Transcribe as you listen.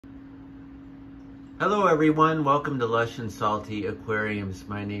Hello everyone, welcome to Lush and Salty Aquariums.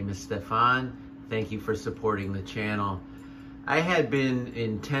 My name is Stefan. Thank you for supporting the channel. I had been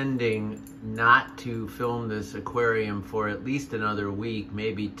intending not to film this aquarium for at least another week,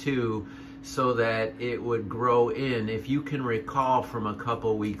 maybe two, so that it would grow in. If you can recall from a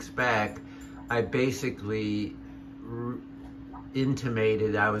couple weeks back, I basically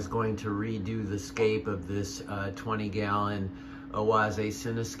intimated I was going to redo the scape of this 20-gallon Oase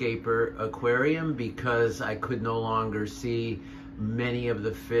Cinescaper aquarium because I could no longer see many of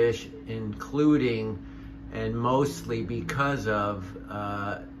the fish, including and mostly because of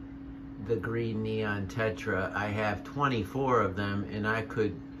the green neon tetra. I have 24 of them, and I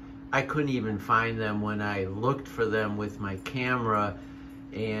couldn't even find them when I looked for them with my camera,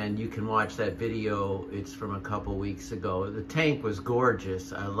 and you can watch that video. It's from a couple weeks ago. The tank was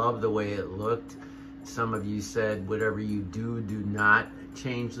gorgeous. I love the way it looked. Some of you said, whatever you do, do not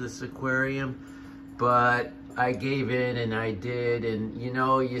change this aquarium. But I gave in and I did. And you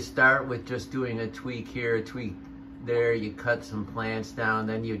know, you start with just doing a tweak here, a tweak there. You cut some plants down,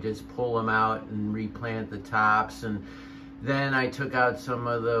 then you just pull them out and replant the tops. And then I took out some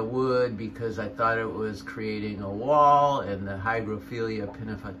of the wood because I thought it was creating a wall, and the Hygrophila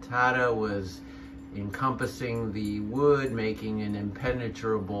pinnafatata was encompassing the wood, making an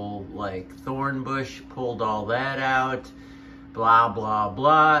impenetrable like thorn bush. Pulled all that out, blah blah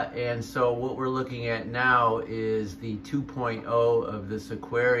blah. And so what we're looking at now is the 2.0 of this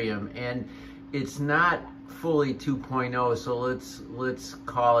aquarium, and it's not fully 2.0, so let's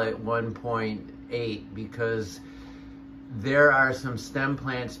call it 1.8, because there are some stem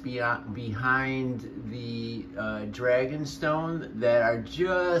plants behind the dragonstone that are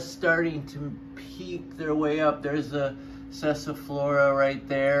just starting to peek their way up. There's a Sessiflora right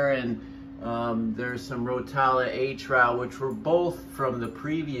there, and there's some Rotala atra, which were both from the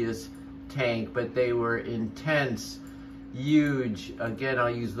previous tank, but they were intense, huge, again, I'll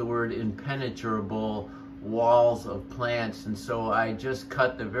use the word impenetrable walls of plants. And so I just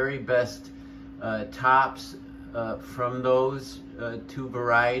cut the very best tops from those two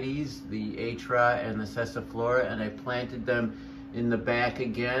varieties, the atra and the Sessiflora, and I planted them in the back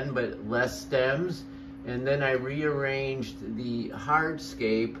again, but less stems. And then I rearranged the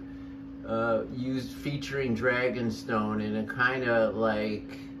hardscape, featuring dragonstone in a kind of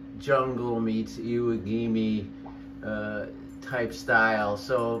like jungle meets Iwagimi type style.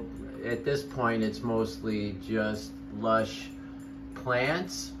 So at this point, it's mostly just lush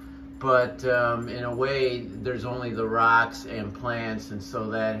plants. But in a way, there's only the rocks and plants, and so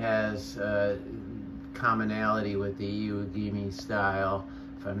that has commonality with the Iwagimi style,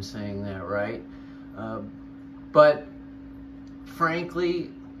 if I'm saying that right. But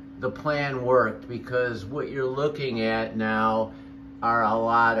frankly, the plan worked, because what you're looking at now are a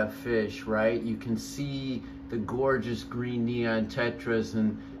lot of fish, right? You can see the gorgeous green neon tetras,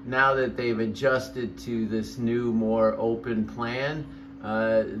 and now that they've adjusted to this new, more open plan,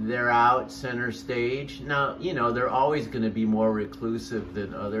 they're out center stage. Now, you know, they're always going to be more reclusive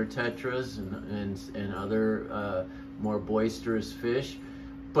than other tetras and other more boisterous fish,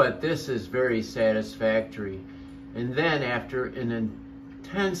 but this is very satisfactory. And then after an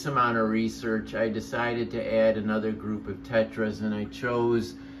intense amount of research, I decided to add another group of tetras, and I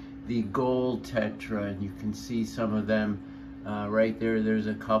chose the gold tetra, and you can see some of them right there. There's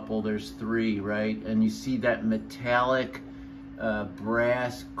a couple, there's three, right? And you see that metallic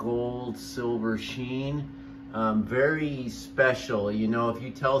brass, gold, silver sheen. Very special. You know, if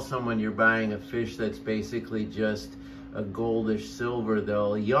you tell someone you're buying a fish that's basically just a goldish silver,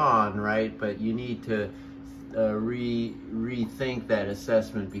 they'll yawn, right? But you need to rethink that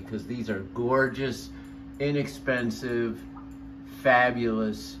assessment, because these are gorgeous, inexpensive,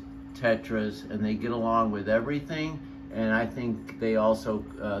 fabulous tetras, and they get along with everything. And I think they also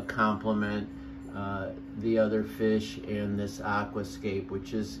complement the other fish in this aquascape,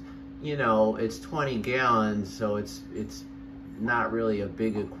 which is, you know, it's 20 gallons, so it's not really a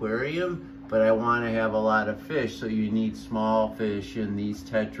big aquarium, but I want to have a lot of fish, so you need small fish, and these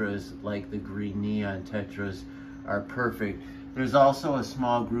tetras, like the green neon tetras, are perfect. There's also a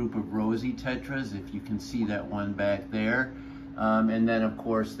small group of rosy tetras, if you can see that one back there, and then of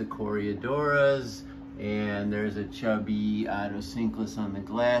course the Coreodoras, and there's a chubby Otocinclus on the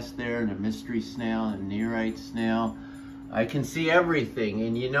glass there, and a mystery snail and nearite snail. I can see everything,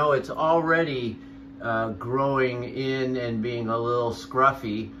 and you know, it's already growing in and being a little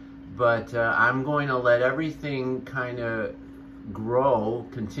scruffy, but I'm going to let everything kind of grow,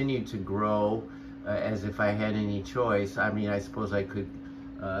 continue to grow, as if I had any choice. I mean, I suppose I could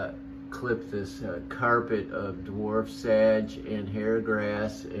clip this carpet of dwarf sage and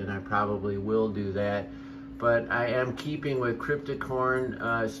hairgrass, and I probably will do that. But I am keeping with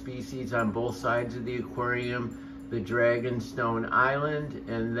cryptocorn species on both sides of the aquarium, the dragonstone island,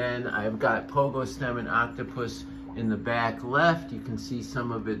 and then I've got pogo stem and octopus in the back left. You can see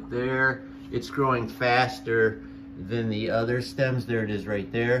some of it there. It's growing faster than the other stems. There it is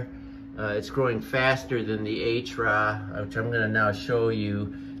right there. It's growing faster than the Atra, which I'm going to now show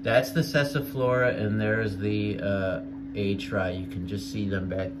you. That's the Sessiflora, and there's the Atra. You can just see them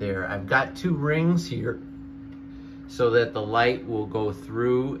back there. I've got 2 rings here so that the light will go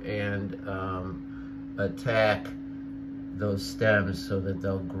through and attack those stems so that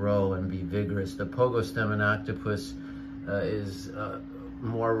they'll grow and be vigorous. The pogo stem and octopus is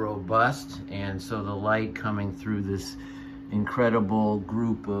more robust, and so the light coming through this incredible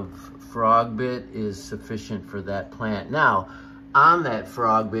group of frog bit is sufficient for that plant. Now, on that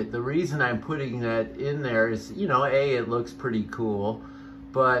frog bit, the reason I'm putting that in there is, you know, A, it looks pretty cool,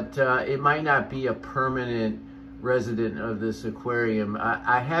 but it might not be a permanent resident of this aquarium.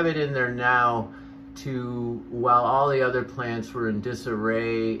 I have it in there now to, while all the other plants were in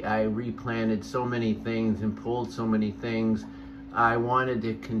disarray, I replanted so many things and pulled so many things. I wanted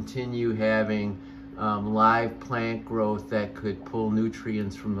to continue having live plant growth that could pull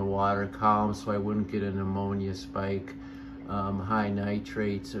nutrients from the water column so I wouldn't get an ammonia spike, high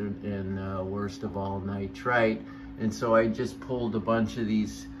nitrates, and worst of all, nitrite. And so I just pulled a bunch of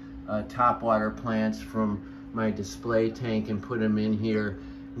these topwater plants from my display tank and put them in here.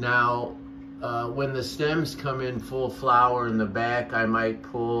 Now, when the stems come in full flower in the back, I might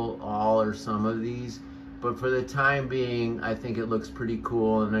pull all or some of these. But for the time being, I think it looks pretty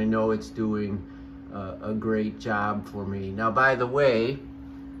cool, and I know it's doing a great job for me. Now, by the way,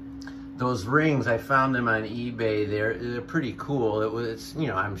 those rings, I found them on eBay. They're pretty cool. It's you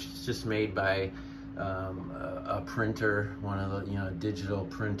know, I'm just made by a printer, one of the, you know, digital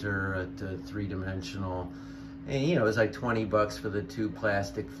printer at 3-dimensional. And you know, it was like 20 bucks for the 2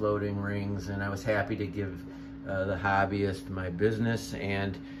 plastic floating rings, and I was happy to give the hobbyist my business,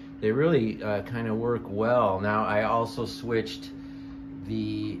 and they really kind of work well. Now, I also switched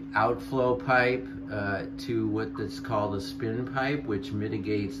the outflow pipe to what's called a spin pipe, which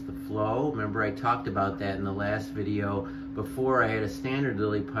mitigates the flow. Remember, I talked about that in the last video. Before, I had a standard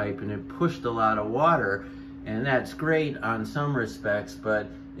lily pipe and it pushed a lot of water, and that's great on some respects, but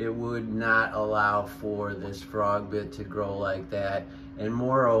it would not allow for this frog bit to grow like that. And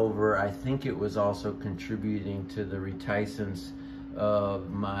moreover, I think it was also contributing to the reticence of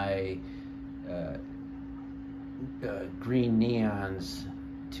my green neons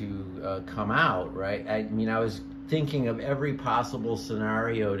to come out, right? I mean, I was thinking of every possible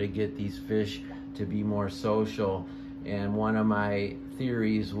scenario to get these fish to be more social, and one of my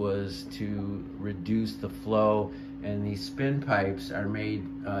theories was to reduce the flow, and these spin pipes are made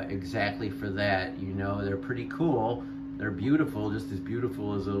exactly for that. You know, they're pretty cool. They're beautiful, just as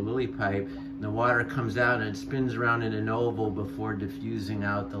beautiful as a lily pipe. And the water comes out and it spins around in an oval before diffusing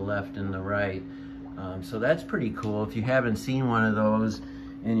out the left and the right. So that's pretty cool. If you haven't seen one of those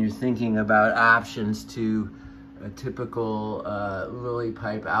and you're thinking about options to a typical lily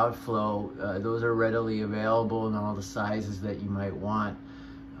pipe outflow, those are readily available in all the sizes that you might want.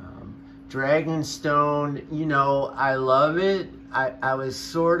 Dragonstone, you know, I love it. I was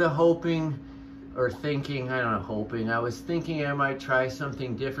sort of hoping or thinking, I don't know, hoping, I was thinking I might try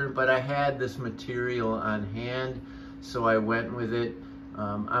something different, but I had this material on hand, so I went with it.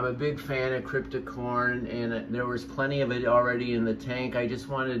 I'm a big fan of cryptocorn, and there was plenty of it already in the tank. I just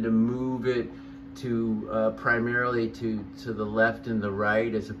wanted to move it to primarily to the left and the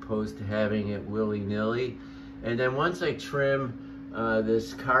right, as opposed to having it willy-nilly. And then once I trim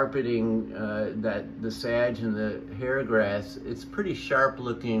this carpeting, that the sage and the hairgrass, it's pretty sharp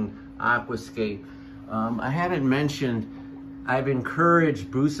looking aquascape. I haven't mentioned, I've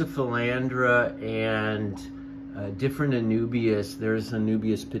encouraged Bucephalandra and different Anubias. There's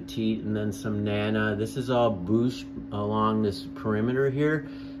Anubias petite and then some Nana. This is all bush along this perimeter here,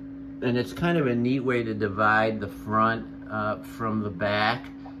 and it's kind of a neat way to divide the front from the back.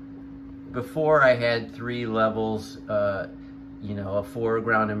 Before, I had 3 levels, you know, a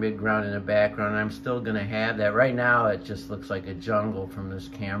foreground, a midground, and a background. I'm still gonna have that. Right now, it just looks like a jungle from this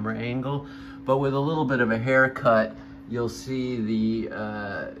camera angle, but with a little bit of a haircut, you'll see the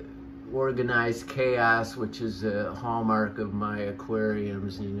organized chaos, which is a hallmark of my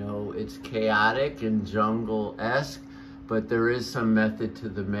aquariums. You know, it's chaotic and jungle-esque, but there is some method to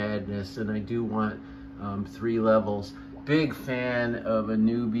the madness, and I do want 3 levels. Big fan of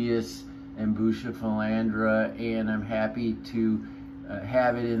Anubias and Bucephalandra, and I'm happy to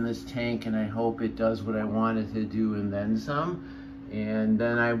have it in this tank, and I hope it does what I want it to do and then some. And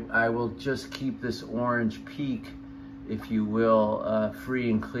then I will just keep this orange peak, if you will, free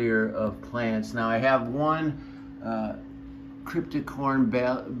and clear of plants. Now I have one Crypticorn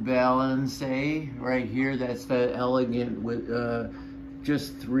balance right here. That's the elegant with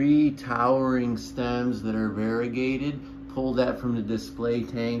just 3 towering stems that are variegated. Pulled that from the display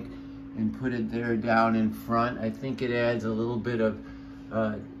tank and put it there down in front. I think it adds a little bit of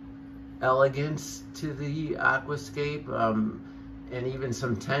elegance to the aquascape, and even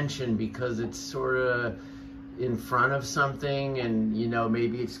some tension, because it's sort of in front of something, and you know,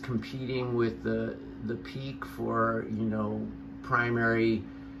 maybe it's competing with the peak for, you know, primary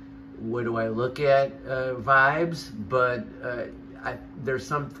what do I look at vibes. But there's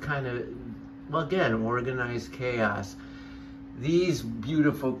some kind of, well, again, organized chaos. These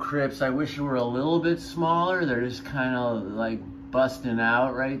beautiful crypts, I wish they were a little bit smaller. They're just kind of like busting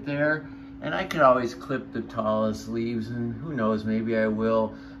out right there. And I could always clip the tallest leaves, and who knows, maybe I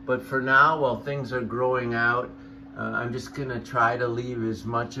will. But for now, while things are growing out, I'm just gonna try to leave as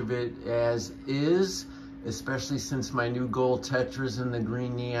much of it as is, especially since my new gold tetras and the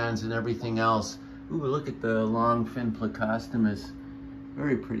green neons and everything else. Ooh, look at the long fin plecostomus.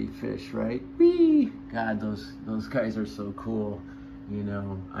 Very pretty fish, right? Whee! God, those guys are so cool. You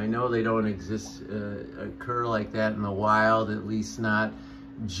know, I know they don't occur like that in the wild, at least not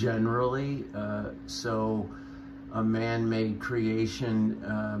generally. So a man-made creation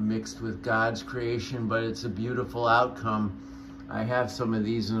mixed with God's creation, but it's a beautiful outcome. I have some of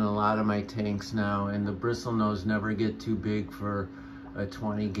these in a lot of my tanks now, and the bristlenose never get too big for a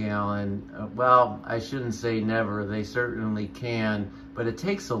 20-gallon. Well, I shouldn't say never, they certainly can, but it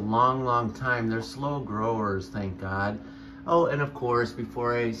takes a long, long time. They're slow growers, thank God. Oh, and of course,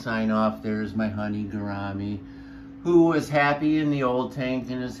 before I sign off, there's my honey gourami, who was happy in the old tank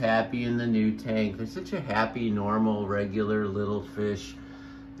and is happy in the new tank. They're such a happy, normal, regular little fish.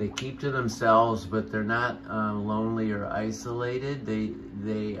 They keep to themselves, but they're not lonely or isolated.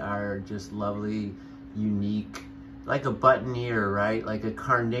 They are just lovely, unique, like a buttoneer, right? Like a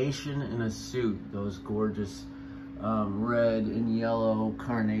carnation in a suit. Those gorgeous red and yellow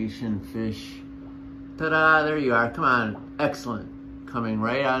carnation fish. Ta-da, there you are, come on, excellent. Coming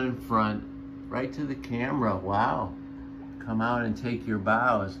right out in front, right to the camera, wow. Come out and take your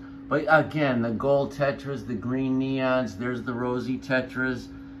bows. But again, the gold tetras, the green neons, there's the rosy tetras.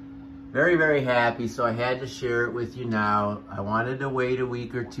 Very, very happy, so I had to share it with you now. I wanted to wait a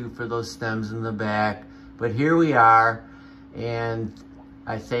week or two for those stems in the back, but here we are, and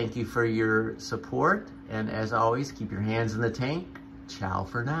I thank you for your support, and as always, keep your hands in the tank. Ciao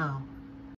for now.